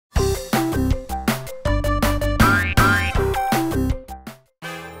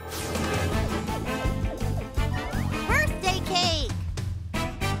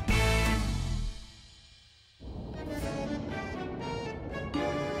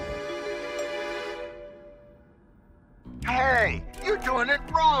doing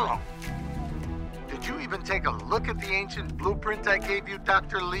it wrong. Did you even take a look at the ancient blueprint I gave you,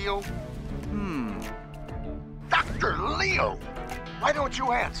 Dr. Leo? Dr. Leo! Why don't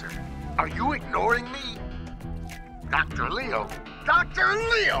you answer? Are you ignoring me? Dr. Leo! Dr.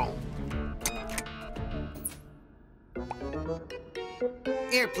 Leo!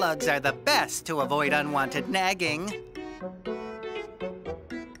 Earplugs are the best to avoid unwanted nagging.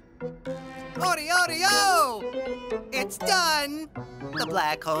 Ori-ori-o! It's done! The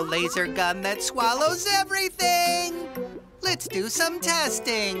black hole laser gun that swallows everything! Let's do some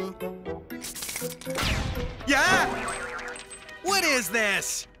testing. Yeah? What is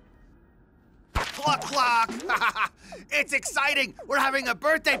this? Cluck, cluck! It's exciting! We're having a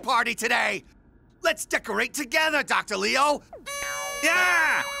birthday party today! Let's decorate together, Dr. Leo!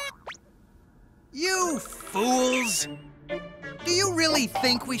 Yeah! You fools! Do you really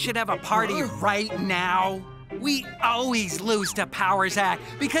think we should have a party right now? We always lose to Powers Act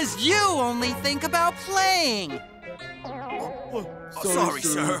because you only think about playing. Sorry,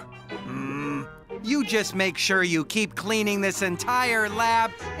 sir. You just make sure you keep cleaning this entire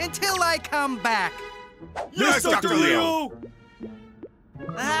lab until I come back. Yes, Dr. Leo!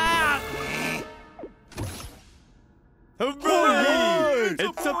 Ah! Hooray!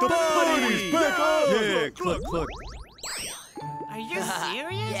 It's up to parties back up! Yeah, cluck, cluck. Are you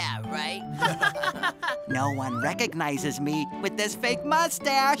serious? Yeah, right? No one recognizes me with this fake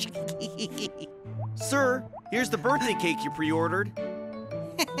mustache. Sir, here's the birthday cake you pre-ordered.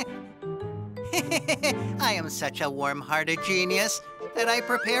 I am such a warm-hearted genius that I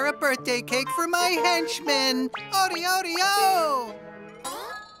prepare a birthday cake for my henchmen. Ori-ori-o!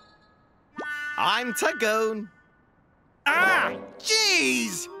 I'm Tagoon. Ah!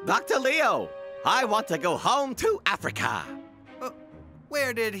 Jeez! Dr. Leo, I want to go home to Africa.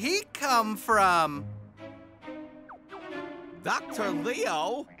 Where did he come from? Dr.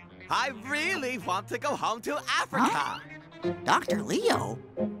 Leo, I really want to go home to Africa. Huh? Dr. Leo?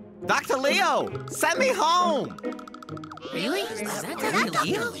 Dr. Leo, send me home. Really? Is that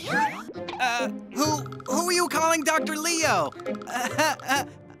Dr. Leo? Who are you calling Dr. Leo?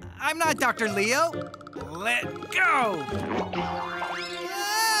 I'm not Dr. Leo. Let go!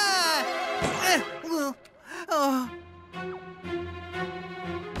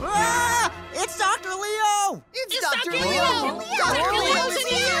 It's Dr. Leo! It's Dr. Leo! Dr. Leo's in the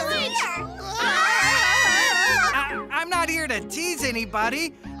village! I'm not here to tease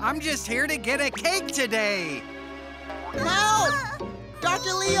anybody. I'm just here to get a cake today. No!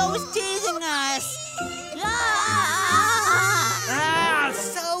 Dr. Leo is teasing us!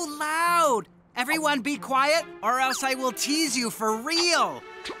 So loud! Everyone be quiet, or else I will tease you for real.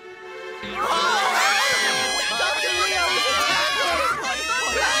 Dr. Leo is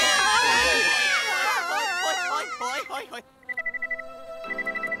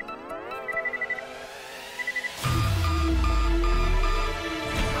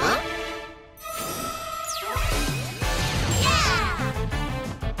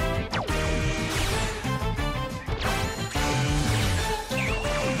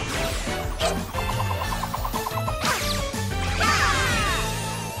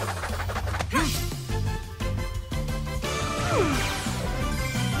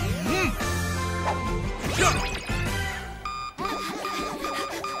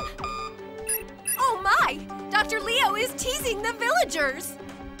Oh my! Dr. Leo is teasing the villagers!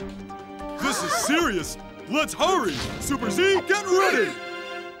 This is serious. Let's hurry. Super Z, get ready.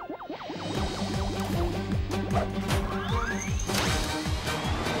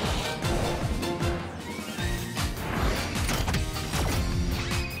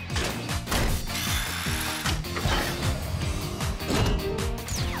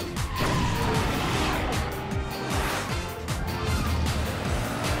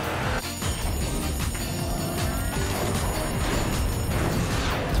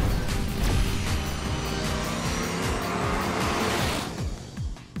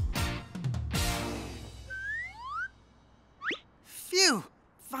 Phew!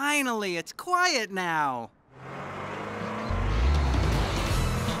 Finally, it's quiet now.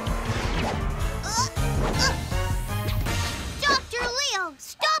 Dr. Leo,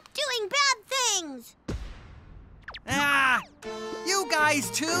 stop doing bad things! Ah! You guys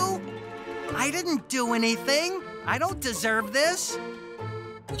too? I didn't do anything. I don't deserve this.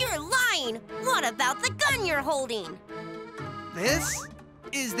 You're lying! What about the gun you're holding? This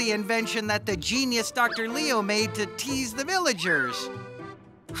is the invention that the genius Dr. Leo made to tease the villagers.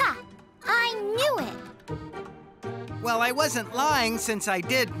 Ha! I knew it! Well, I wasn't lying since I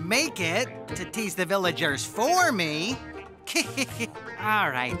did make it to tease the villagers for me. All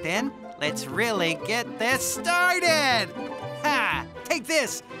right, then. Let's really get this started. Ha! Take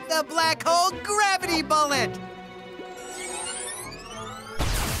this, the black hole gravity bullet.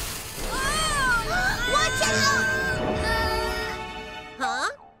 Watch out! Huh?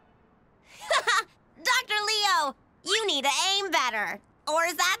 Dr. Leo, you need to aim better. Or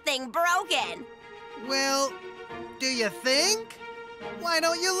is that thing broken? Well, do you think? Why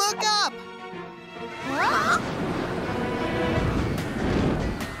don't you look up? Huh?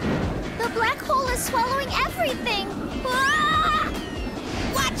 The black hole is swallowing everything. Ah!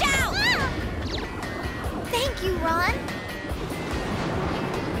 Watch out! Ah! Thank you, Ron.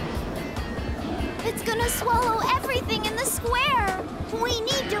 It's gonna swallow everything in the square. We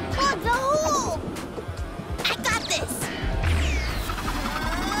need to plug the hole. I got this.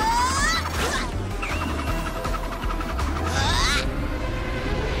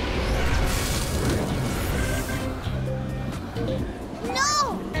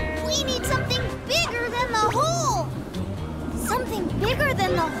 No! We need something bigger than the hole. Something bigger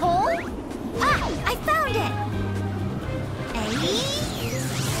than the hole? Ah, I found it.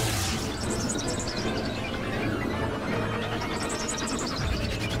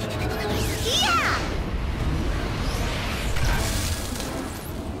 Yeah!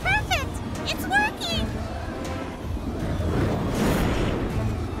 Perfect! It's working!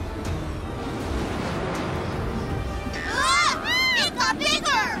 Ah! It got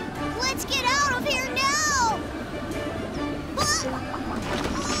bigger! Let's get out of here now!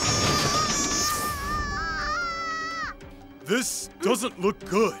 This doesn't look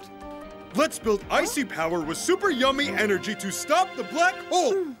good. Let's build icy power with super yummy energy to stop the black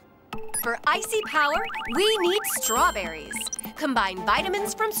hole. For icy power, we need strawberries. Combine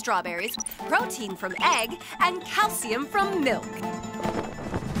vitamins from strawberries, protein from egg, and calcium from milk.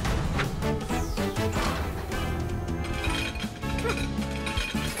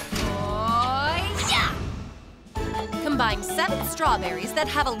 Oh, yeah! Combine 7 strawberries that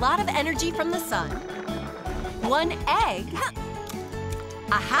have a lot of energy from the sun, 1 egg,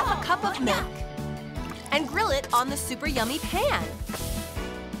 a half a cup of milk, and grill it on the super yummy pan.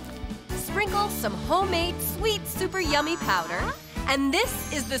 Sprinkle some homemade sweet super yummy powder, and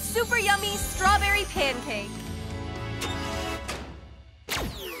this is the super yummy strawberry pancake.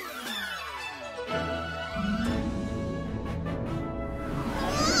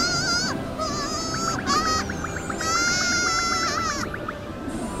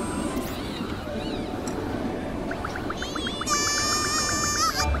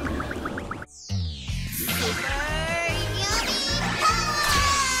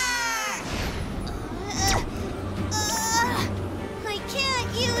 I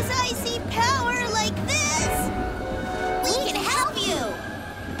can't use icy power like this! We can help you.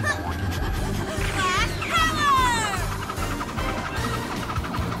 Black power!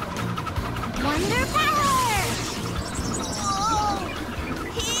 Wonder power! Oh.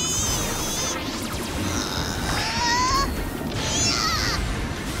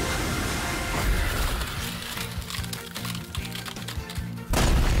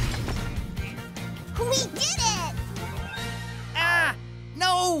 We did it! Ah,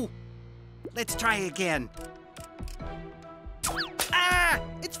 no! Let's try again. Ah,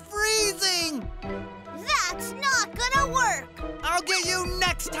 it's freezing! That's not gonna work! I'll get you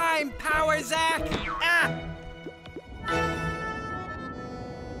next time, Power Zach! Ah!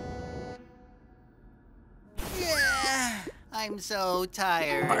 Yeah, I'm so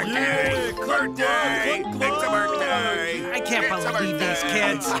tired. Birthday! Birthday! It's a birthday! I can't It's a believe these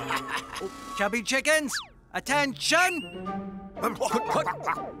birthday. kids. Chubby chickens, attention! Look!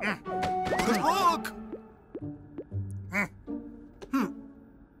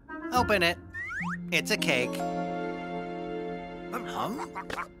 Open it. It's a cake.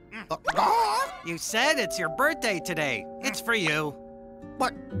 You said it's your birthday today. It's for you.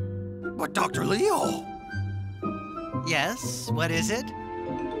 But Dr. Leo, Yes, what is it?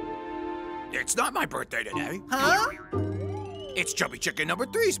 it's not my birthday today. Huh? It's Chubby Chicken number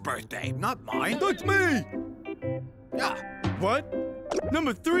 3's birthday, not mine. That's me. Yeah. What?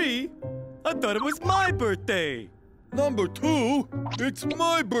 Number 3? I thought it was my birthday. Number 2? It's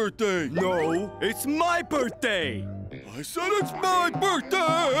my birthday. No, it's my birthday. I said it's my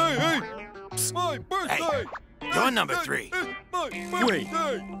birthday. It's my birthday. You're number 3. It's my birthday. Wait,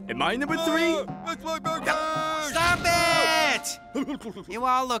 am I number 3? It's my birthday. Stop it! You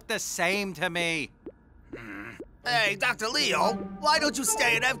all look the same to me. Hey, Dr. Leo, why don't you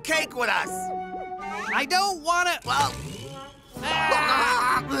stay and have cake with us? I don't want to. Well,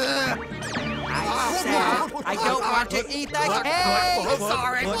 I said I don't want to eat the cake.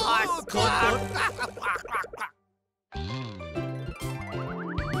 sorry,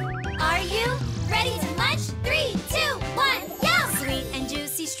 Are you ready to munch? 3, 2, 1, go! Sweet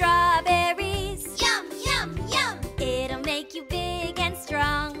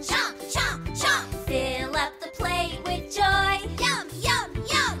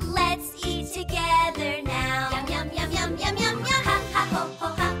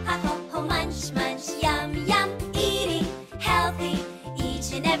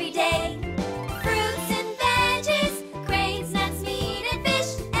each and every day.